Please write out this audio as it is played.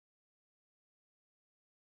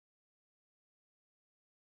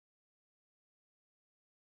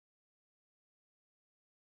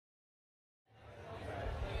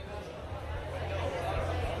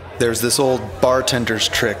There's this old bartender's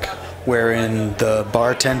trick wherein the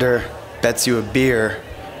bartender bets you a beer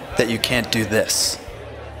that you can't do this.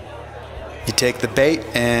 You take the bait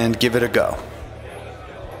and give it a go.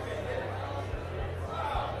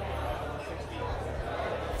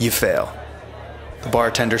 You fail. The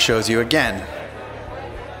bartender shows you again.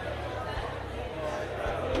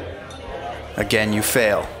 Again, you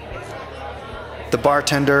fail. The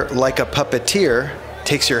bartender, like a puppeteer,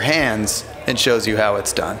 takes your hands and shows you how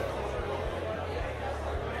it's done.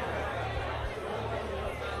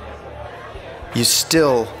 You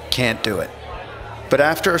still can't do it. But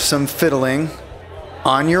after some fiddling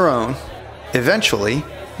on your own, eventually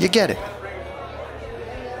you get it.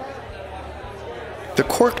 The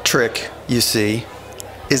cork trick, you see,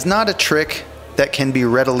 is not a trick that can be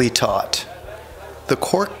readily taught. The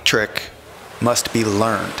cork trick must be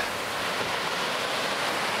learned.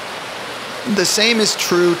 The same is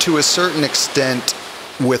true to a certain extent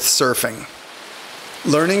with surfing.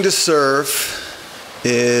 Learning to surf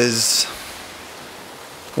is,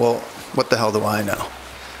 well, what the hell do I know?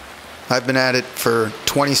 I've been at it for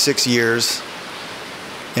 26 years,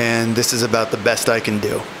 and this is about the best I can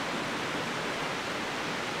do.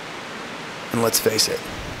 And let's face it,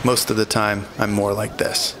 most of the time, I'm more like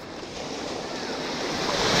this.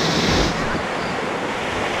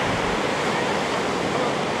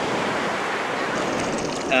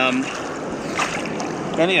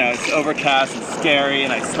 And you know, it's overcast and scary,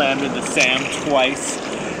 and I slammed into Sam twice,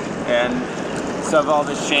 and stuff, all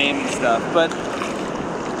this shame and stuff. But,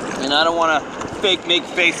 and I don't want to make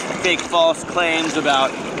fake false claims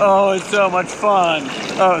about, oh, it's so much fun.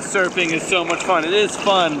 Oh, surfing is so much fun. It is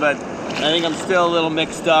fun, but I think I'm still a little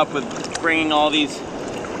mixed up with bringing all these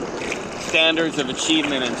standards of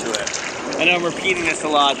achievement into it. I know I'm repeating this a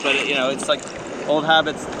lot, but you know, it's like old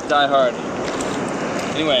habits die hard.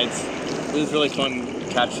 Anyway, it was really fun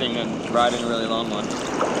catching and riding a really long one.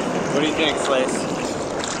 What do you think, Slace?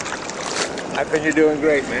 I think you're doing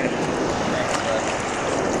great, man. Thanks, bud.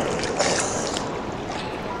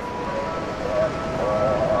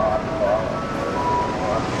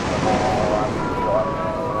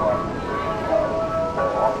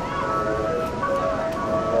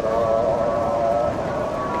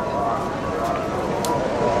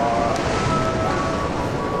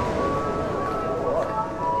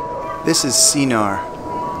 This is Sinar.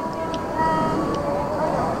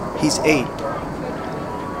 He's 8.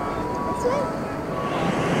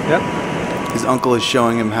 Yep. His uncle is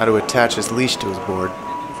showing him how to attach his leash to his board.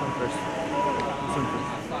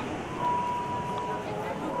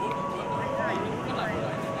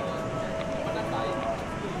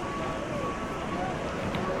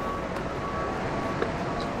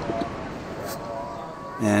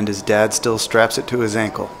 And his dad still straps it to his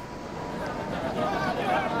ankle.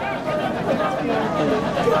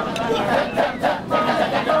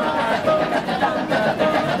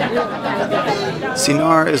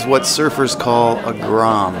 Sinar is what surfers call a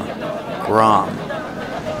grom. Grom.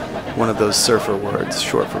 One of those surfer words,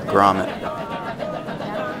 short for grommet.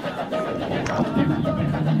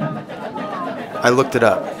 I looked it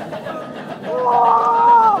up.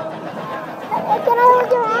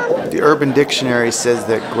 The Urban Dictionary says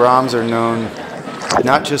that groms are known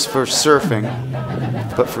not just for surfing,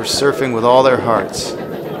 but for surfing with all their hearts,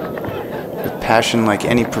 with passion like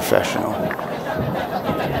any professional.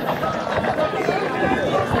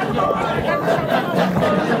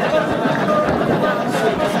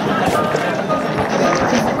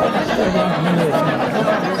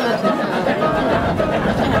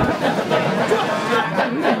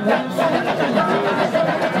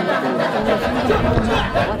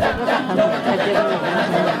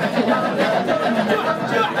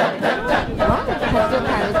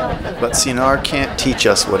 But Sinar can't teach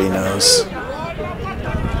us what he knows.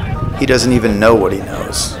 He doesn't even know what he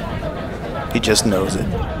knows. He just knows it.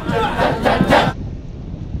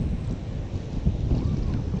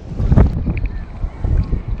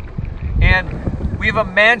 And we have a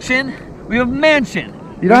mansion. We have a mansion.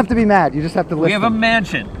 You don't have to be mad. You just have to listen. We have a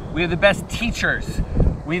mansion. We have the best teachers.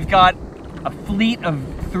 We've got a fleet of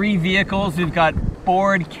 3 vehicles. We've got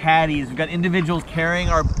board caddies. We've got individuals carrying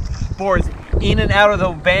our boards in and out of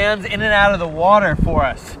the vans, in and out of the water for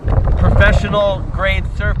us. Professional grade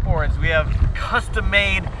surfboards. We have custom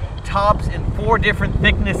made tops in 4 different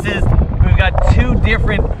thicknesses. We've got 2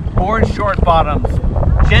 different board short bottoms,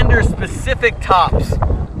 gender specific tops,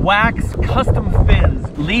 wax, custom fins,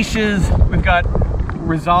 leashes. We've got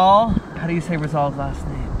Rizal. How do you say Rizal's last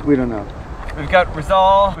name? We don't know. We've got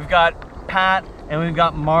Rizal, we've got Pat, and we've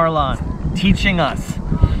got Marlon teaching us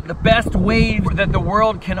the best waves that the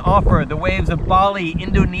world can offer. The waves of Bali,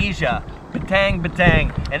 Indonesia, Batang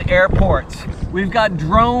Batang, and airports. We've got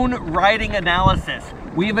drone riding analysis.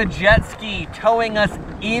 We have a jet ski towing us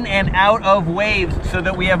in and out of waves so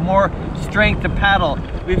that we have more strength to paddle.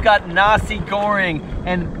 We've got nasi goreng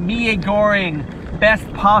and mie goreng,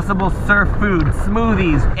 best possible surf food,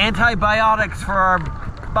 smoothies, antibiotics for our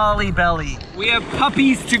Bali belly. We have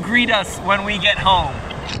puppies to greet us when we get home.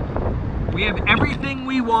 We have everything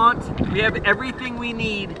we want, we have everything we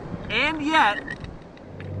need, and yet,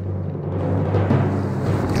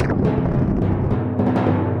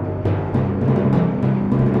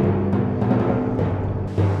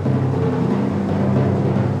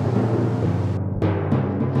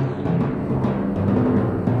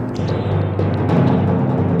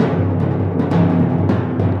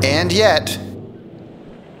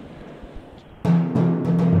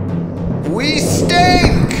 we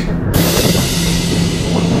stink!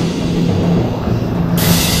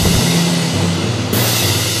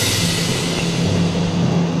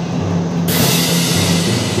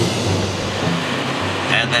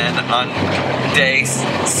 and then on day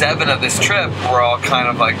 7 of this trip, we're all kind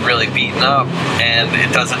of like really beaten up, and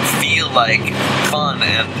it doesn't feel like fun,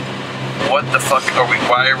 and what the fuck are we,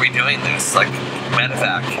 why are we doing this? Like,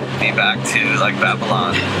 medevac me back to like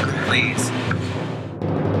Babylon, please.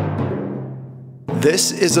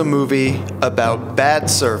 This is a movie about bad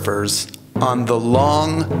surfers on the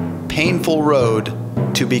long, painful road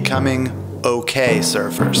to becoming okay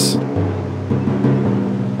surfers.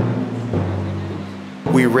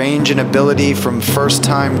 We range in ability from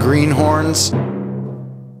first-time greenhorns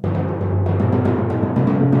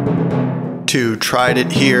to tried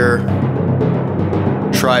it here,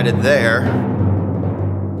 tried it there,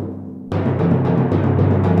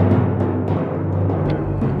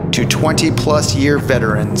 to 20-plus year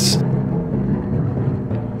veterans.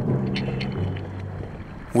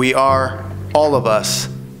 We are, all of us,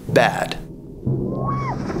 bad.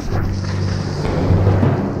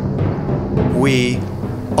 We,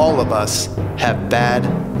 all of us, have bad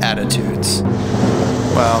attitudes.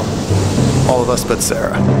 Well, all of us but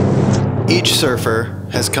Sarah. Each surfer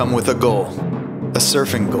has come with a goal, a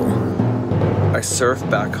surfing goal. I surfed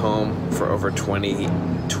back home for over 20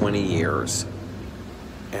 years,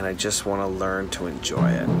 and I just want to learn to enjoy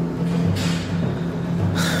it.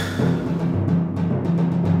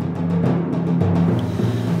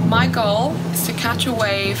 My goal is to catch a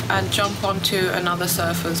wave and jump onto another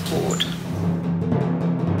surfer's board.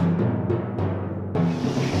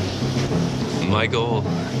 My goal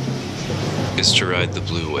is to ride the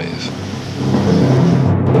blue wave.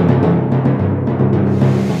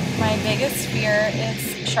 My biggest fear is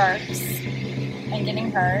sharks and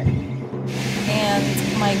getting hurt.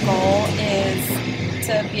 And my goal is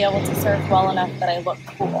to be able to surf well enough that I look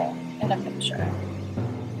cool in a picture.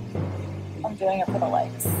 I'm doing it for the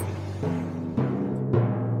likes.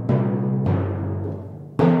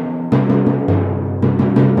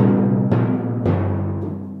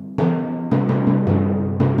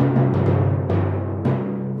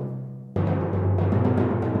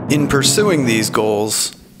 In pursuing these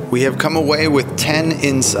goals, we have come away with 10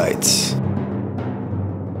 insights.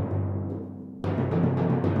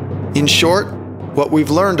 In short, what we've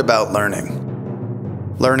learned about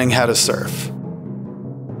learning how to surf.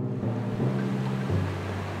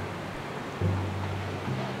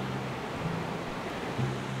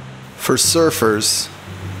 For surfers,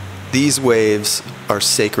 these waves are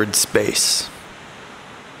sacred space.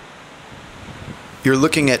 You're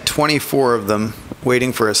looking at 24 of them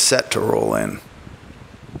waiting for a set to roll in.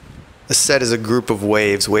 A set is a group of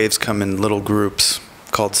waves. Waves come in little groups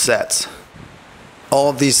called sets. All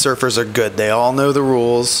of these surfers are good. They all know the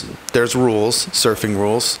rules. There's rules, surfing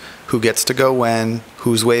rules. Who gets to go when,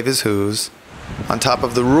 whose wave is whose. On top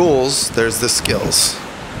of the rules, there's the skills.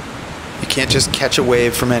 You can't just catch a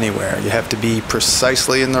wave from anywhere. You have to be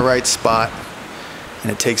precisely in the right spot.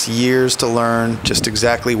 And it takes years to learn just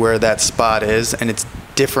exactly where that spot is, and it's a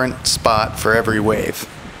different spot for every wave.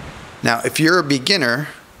 Now, if you're a beginner,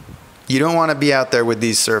 you don't want to be out there with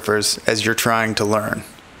these surfers as you're trying to learn.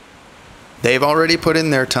 They've already put in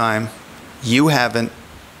their time, you haven't,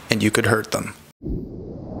 and you could hurt them.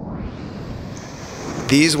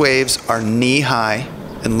 These waves are knee-high,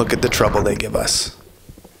 and look at the trouble they give us.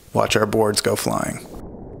 Watch our boards go flying.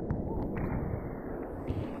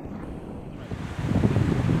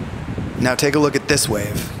 Now take a look at this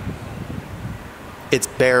wave. It's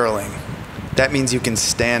barreling. That means you can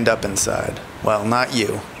stand up inside. Well, not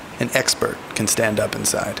you. An expert can stand up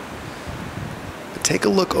inside. But take a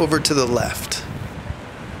look over to the left.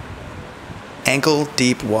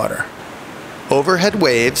 Ankle-deep water. Overhead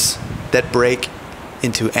waves that break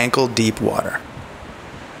into ankle-deep water.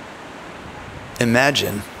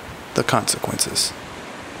 Imagine the consequences.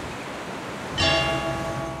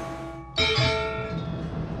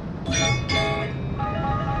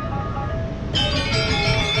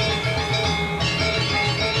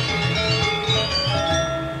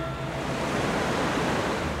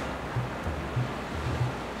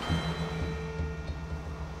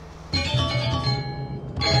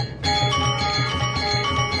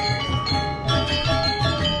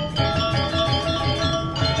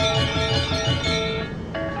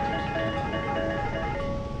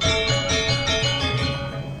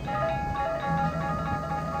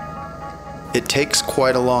 It takes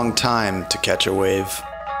quite a long time to catch a wave.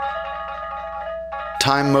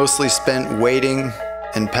 Time mostly spent waiting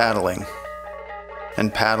and paddling.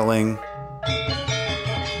 And paddling.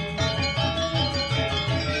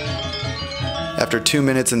 After 2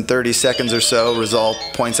 minutes and 30 seconds or so, Rizal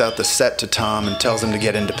points out the set to Tom and tells him to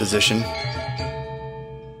get into position.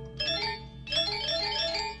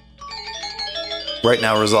 Right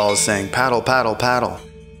now, Rizal is saying, paddle, paddle, paddle.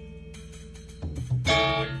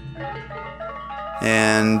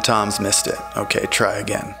 And Tom's missed it. Okay, try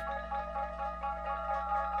again.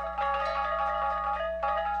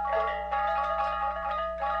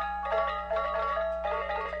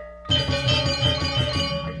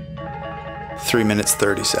 Three minutes,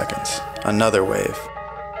 30 seconds. Another wave.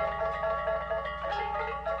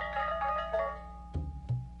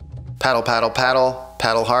 Paddle, paddle, paddle.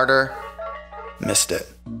 Paddle harder. Missed it.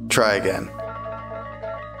 Try again.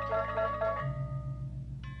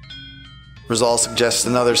 Rizal suggests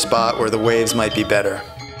another spot where the waves might be better.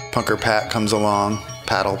 Punker Pat comes along.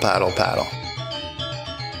 Paddle, paddle, paddle.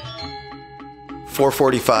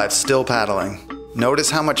 4:45, still paddling.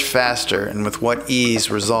 Notice how much faster and with what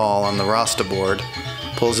ease Rizal on the Rasta board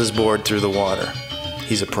pulls his board through the water.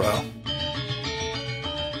 He's a pro.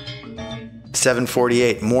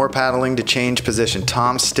 7:48, more paddling to change position.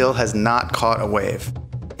 Tom still has not caught a wave.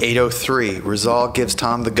 8:03, Rizal gives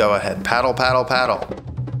Tom the go-ahead. Paddle, paddle, paddle.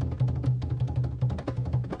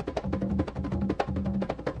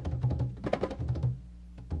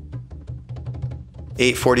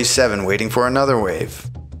 8:47, waiting for another wave.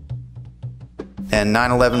 And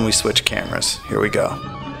 9:11, we switch cameras. Here we go.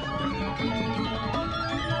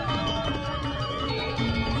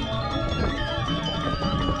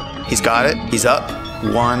 He's got it. He's up.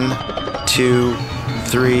 1, 2,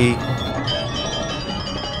 3.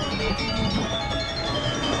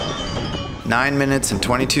 9 minutes and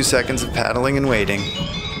 22 seconds of paddling and waiting.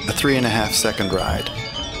 A 3.5 second ride.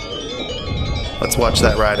 Let's watch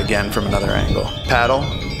that ride again from another angle. Paddle.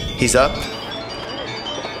 He's up.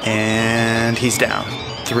 And he's down.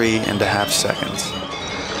 3.5 seconds.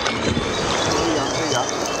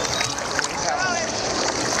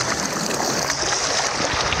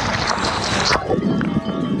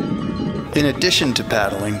 In addition to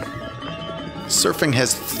paddling, surfing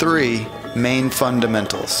has 3 main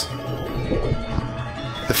fundamentals.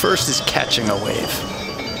 The first is catching a wave.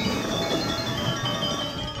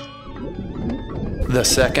 The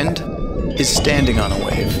second is standing on a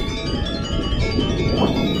wave.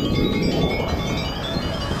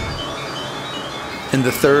 And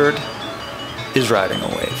the third is riding a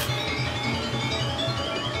wave.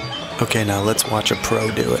 Okay, now let's watch a pro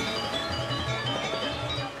do it.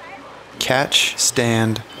 Catch,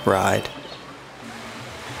 stand, ride.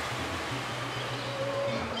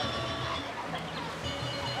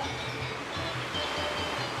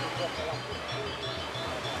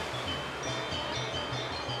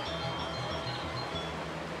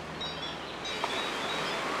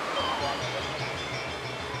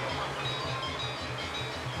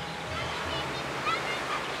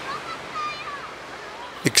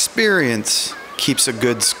 Experience keeps a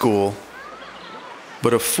good school,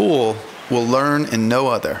 but a fool will learn in no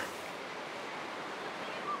other.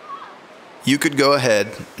 You could go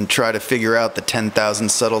ahead and try to figure out the 10,000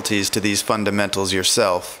 subtleties to these fundamentals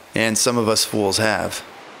yourself, and some of us fools have.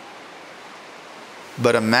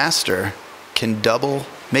 But a master can double,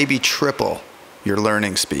 maybe triple, your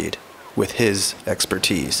learning speed with his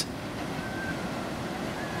expertise.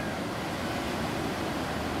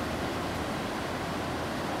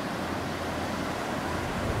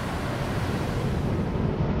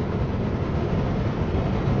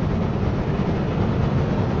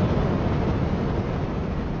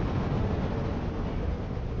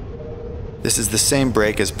 This is the same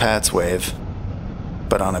break as Pat's wave,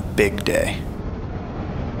 but on a big day.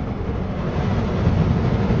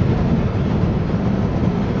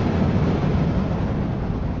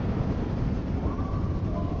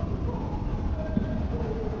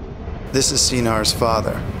 This is Sinar's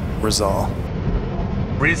father, Rizal.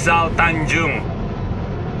 Rizal Tanjung.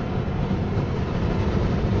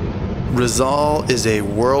 Rizal is a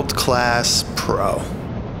world-class pro.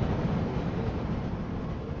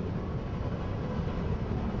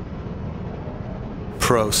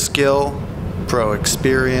 Pro skill, pro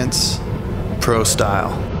experience, pro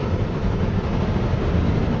style.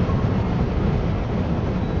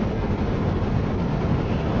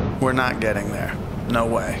 We're not getting there. No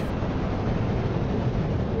way.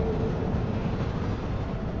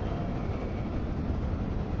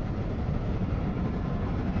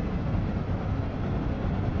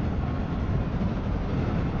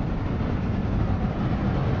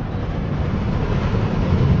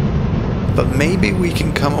 But maybe we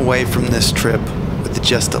can come away from this trip with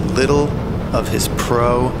just a little of his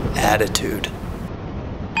pro attitude.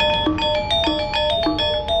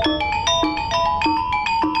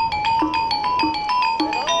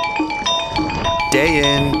 Day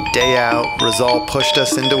in, day out, Rizal pushed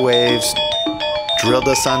us into waves, drilled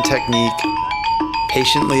us on technique,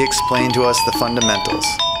 patiently explained to us the fundamentals.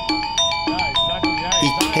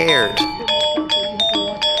 He cared.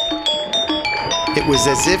 It was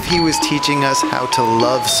as if he was teaching us how to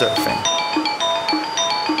love surfing.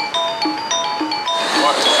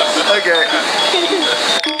 Okay.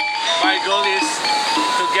 My goal is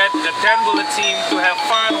to get the 10 bullet team to have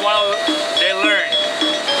fun while they learn.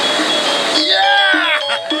 Yeah!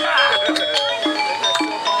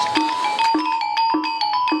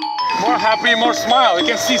 More happy, more smile. You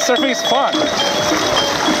can see surfing is fun.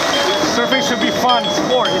 Surfing should be fun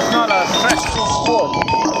sport. It's not a stressful sport.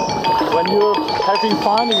 When you're having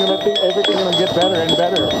fun, you're gonna think everything's gonna get better and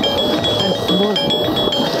better and smooth.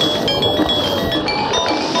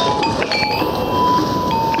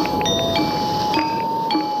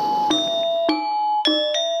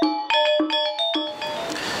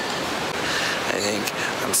 I think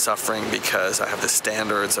I'm suffering because I have the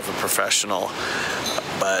standards of a professional,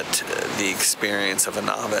 but the experience of a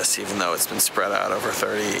novice, even though it's been spread out over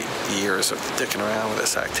 30 years of dicking around with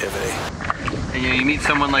this activity. And, you meet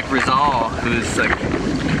someone like Rizal, who's like,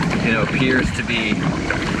 appears to be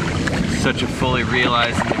such a fully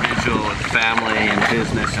realized individual with family and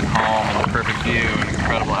business and home and a perfect view and an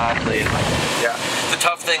incredible athlete. Yeah. The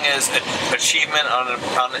tough thing is achievement on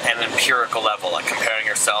an empirical level, like comparing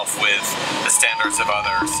yourself with the standards of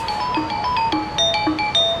others.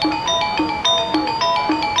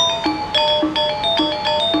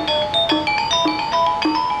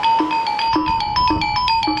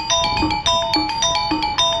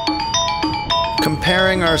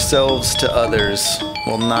 Comparing ourselves to others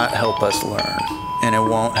will not help us learn, and it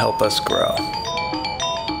won't help us grow.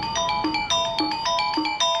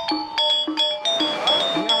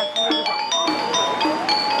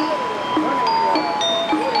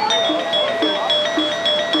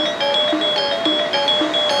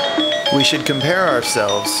 We should compare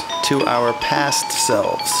ourselves to our past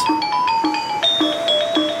selves.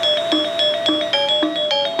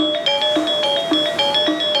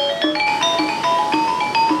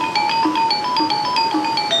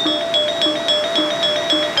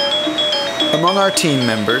 Among our team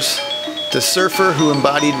members, the surfer who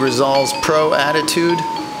embodied Rizal's pro attitude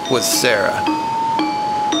was Sarah.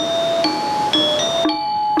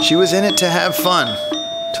 She was in it to have fun,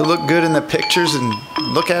 to look good in the pictures, and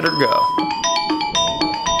look at her go.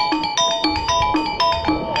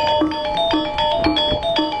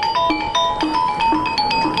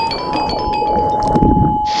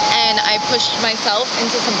 And I pushed myself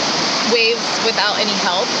into some waves without any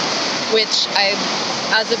help, which I,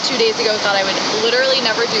 as of 2 days ago, thought I would literally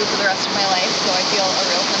never do for the rest of my life. So I feel a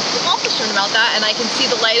real sense of accomplishment about that, and I can see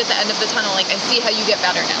the light at the end of the tunnel. Like, I see how you get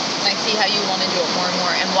better now, and I see how you want to do it more and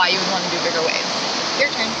more, and why you would want to do bigger waves.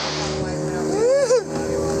 Your turn.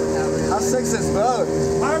 How sick's this boat?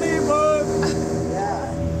 Party boat!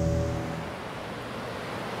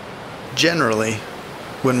 Generally,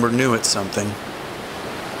 when we're new at something,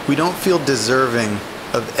 we don't feel deserving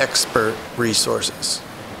of expert resources.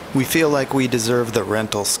 We feel like we deserve the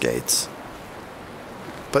rental skates.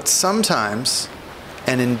 But sometimes,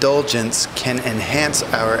 an indulgence can enhance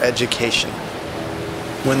our education.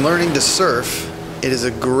 When learning to surf, it is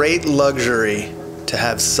a great luxury to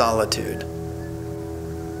have solitude.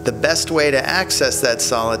 The best way to access that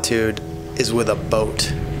solitude is with a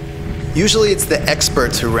boat. Usually it's the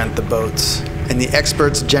experts who rent the boats, and the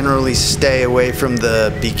experts generally stay away from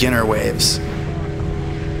the beginner waves.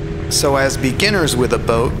 So as beginners with a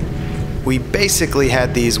boat, we basically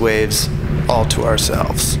had these waves all to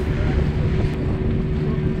ourselves.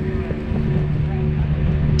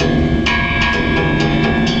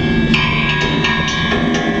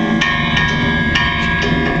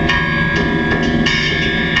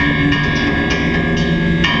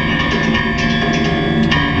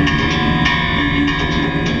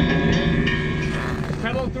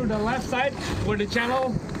 the left side where the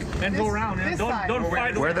channel and go around. And don't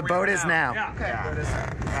fight Where the boat is now. Yeah.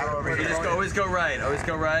 You just always go right. Always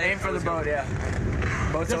go right. Aim for the boat, yeah.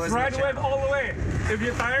 Boat's Just ride wave all the way. If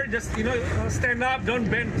you're tired, just stand up. Don't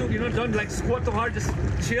bend too. Don't like squat too hard. Just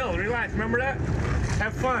chill, relax. Remember that?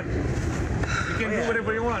 Have fun. You can do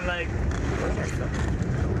whatever you want. Like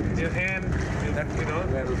your hand,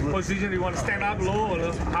 position. You want to stand up low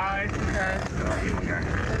or high. Okay.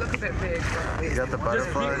 They look a bit big. You got the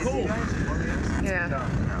butterflies. Just be cool. Yeah.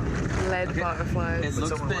 Lead butterflies. It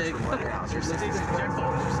looks big.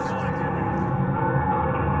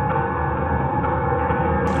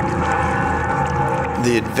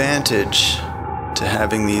 The advantage to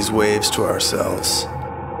having these waves to ourselves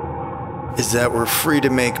is that we're free to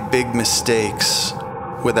make big mistakes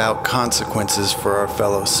without consequences for our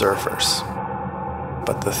fellow surfers.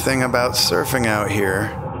 But the thing about surfing out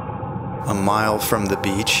here, a mile from the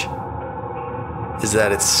beach, is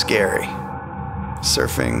that it's scary.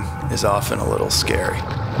 Surfing is often a little scary.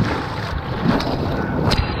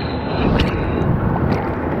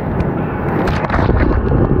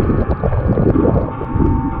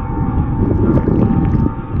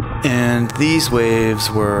 And these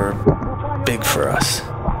waves were big for us.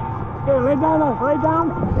 Lay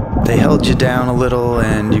down. They held you down a little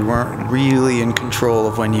and you weren't really in control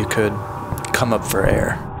of when you could come up for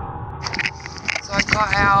air. So I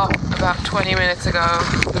got out about 20 minutes ago.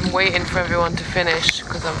 I've been waiting for everyone to finish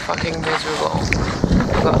because I'm fucking miserable.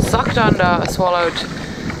 I got sucked under, I swallowed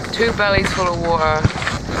 2 bellies full of water,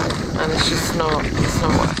 and it's not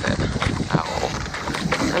worth it at all.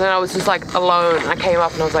 And then I was just like alone. I came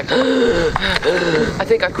up and I was like, I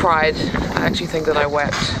think I cried. I actually think that I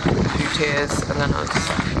wept a few tears, and then I was just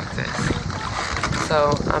like, fuck this.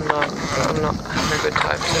 So I'm not having a good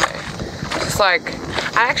time today. Just like,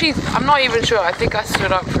 I'm not even sure. I think I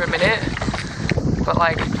stood up for a minute, but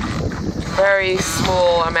like very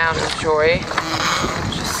small amount of joy.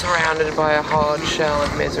 Just surrounded by a hard shell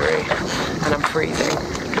of misery, and I'm freezing,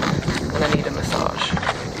 and I need a massage.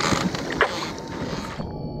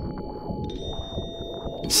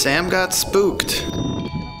 Sam got spooked.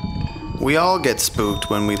 We all get spooked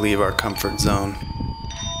when we leave our comfort zone.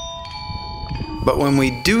 But when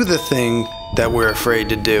we do the thing that we're afraid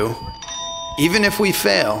to do, even if we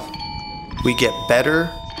fail, we get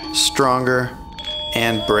better, stronger,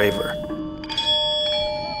 and braver.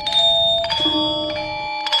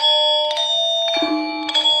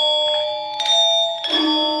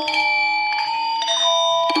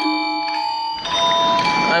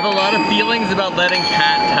 I have a lot of feelings about letting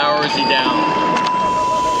Pat Towers you down.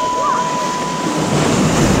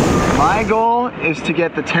 My goal is to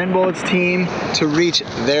get the 10 Bullets team to reach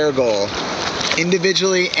their goal,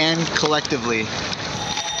 individually and collectively.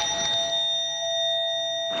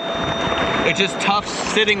 It's just tough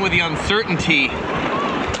sitting with the uncertainty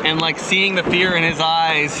and like seeing the fear in his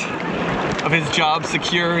eyes of his job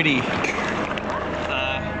security.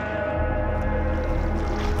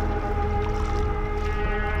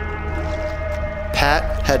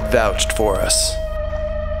 Pat had vouched for us.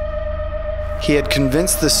 He had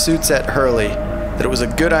convinced the suits at Hurley that it was a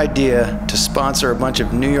good idea to sponsor a bunch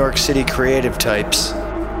of New York City creative types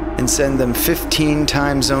and send them 15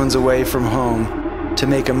 time zones away from home to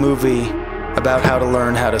make a movie about how to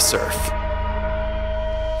learn how to surf.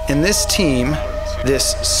 And this team,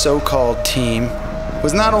 this so-called team,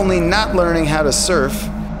 was not only not learning how to surf,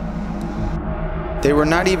 they were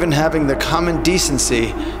not even having the common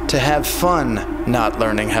decency to have fun not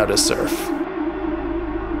learning how to surf.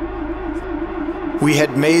 We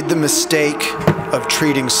had made the mistake of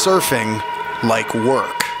treating surfing like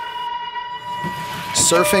work.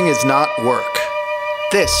 Surfing is not work.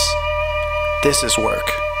 This is work,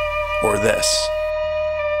 or this.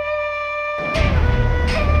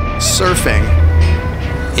 Surfing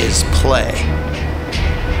is play,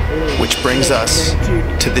 which brings us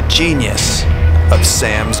to the genius of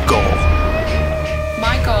Sam's goal.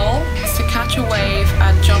 My goal is to catch a wave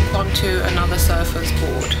and jump onto another surfer's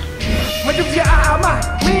board.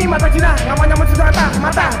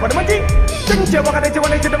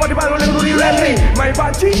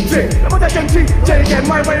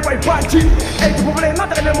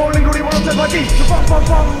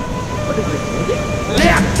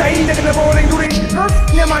 Lihat cai dia kena bowling duri. Terus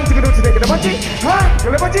nyaman jika duduk sedek kena banci. Ha?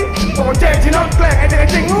 Kena banci? Pokok cek jinak klek.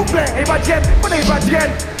 Ejeng nguklek. Bajian. Padai bajian.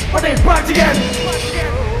 Padai bajian.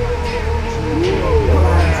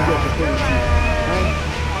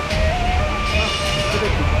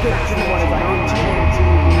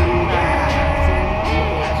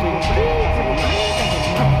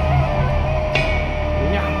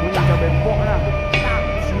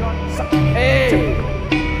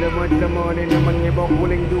 mata morning naman ibang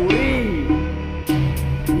huling duri.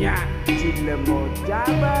 Nya, sila mo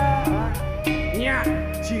jaba. Nya,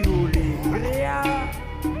 chiruli bria.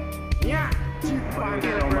 Nya,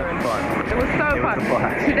 It was so fun.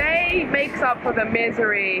 Today makes up for the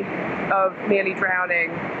misery of nearly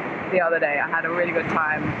drowning the other day. I had a really good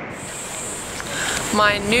time.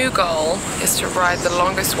 My new goal is to ride the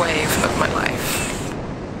longest wave of my life.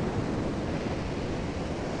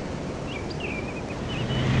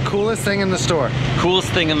 Coolest thing in the store.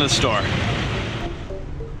 Coolest thing in the store.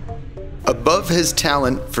 Above his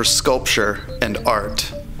talent for sculpture and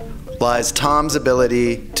art lies Tom's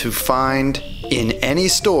ability to find in any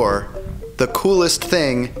store the coolest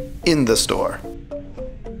thing in the store.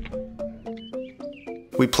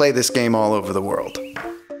 We play this game all over the world.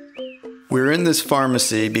 We're in this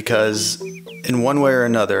pharmacy because, in one way or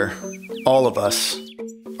another, all of us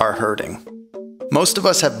are hurting. Most of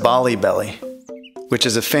us have Bali belly, which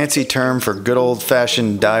is a fancy term for good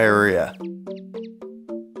old-fashioned diarrhea.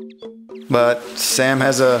 But Sam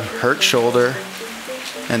has a hurt shoulder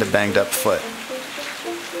and a banged up foot.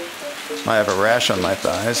 I have a rash on my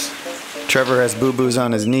thighs. Trevor has boo-boos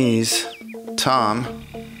on his knees.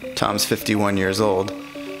 Tom's 51 years old.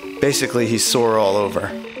 Basically, he's sore all over.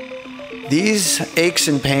 These aches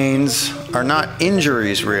and pains are not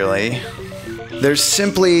injuries, really. They're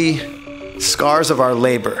simply scars of our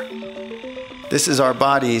labor. This is our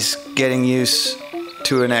bodies getting used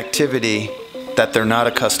to an activity that they're not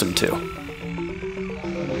accustomed to.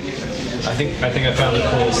 I think I found the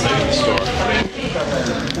coolest thing in the store.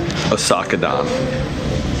 Osaka-don.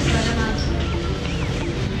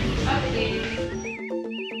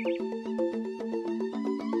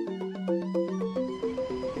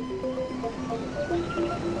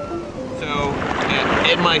 So,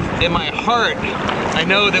 in my heart, I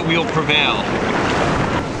know that we'll prevail.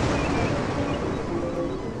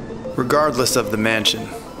 Regardless of the mansion,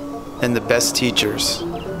 and the best teachers,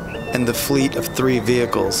 and the fleet of 3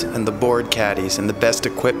 vehicles, and the board caddies, and the best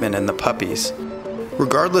equipment, and the puppies,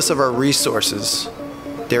 regardless of our resources,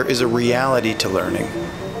 there is a reality to learning.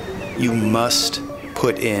 You must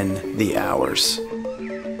put in the hours.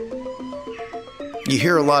 You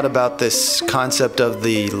hear a lot about this concept of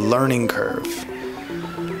the learning curve.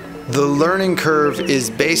 The learning curve is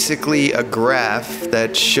basically a graph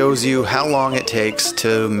that shows you how long it takes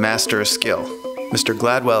to master a skill. Mr.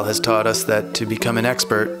 Gladwell has taught us that to become an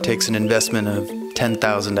expert takes an investment of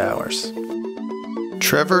 10,000 hours.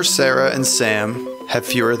 Trevor, Sarah, and Sam have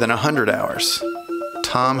fewer than 100 hours.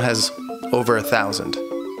 Tom has over 1,000.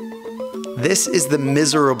 This is the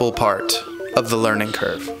miserable part of the learning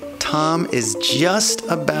curve. Tom is just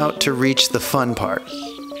about to reach the fun part.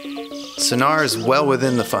 Sonar is well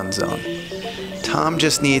within the fun zone. Tom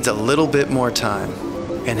just needs a little bit more time,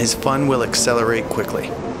 and his fun will accelerate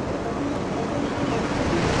quickly.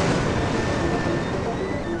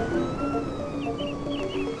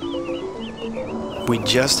 We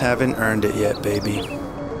just haven't earned it yet, baby.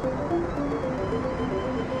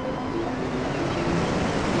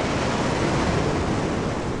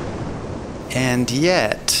 And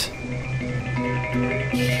yet...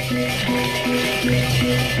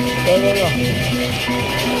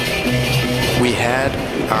 we had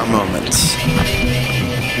our moments.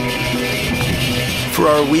 For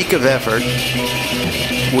our week of effort,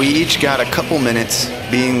 we each got a couple minutes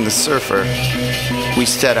being the surfer we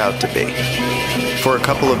set out to be. For a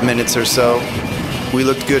couple of minutes or so, we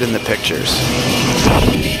looked good in the pictures.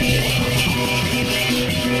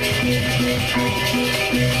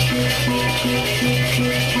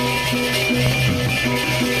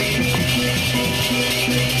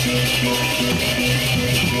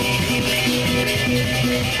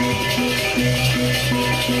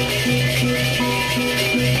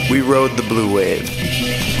 We rode the blue wave.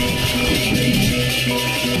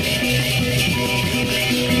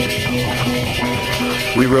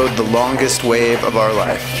 We rode the longest wave of our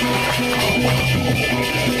life.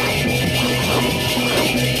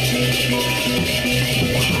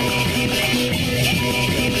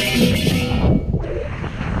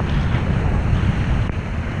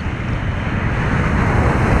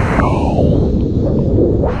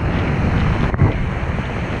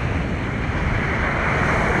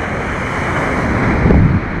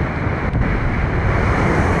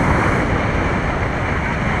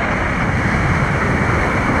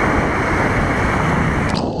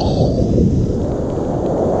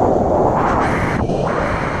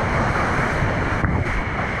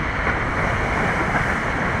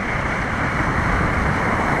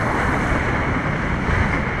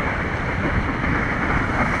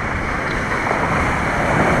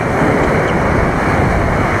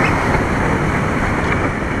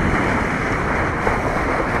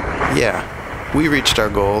 We reached our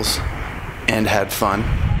goals and had fun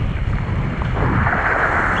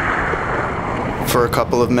for a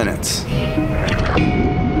couple of minutes.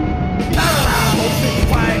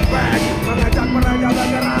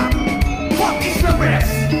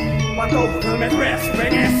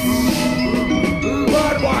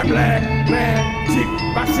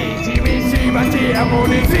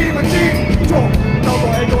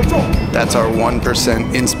 That's our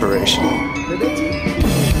 1% inspiration.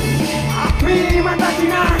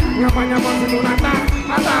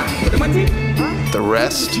 The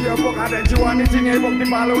rest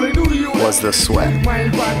was the sweat. My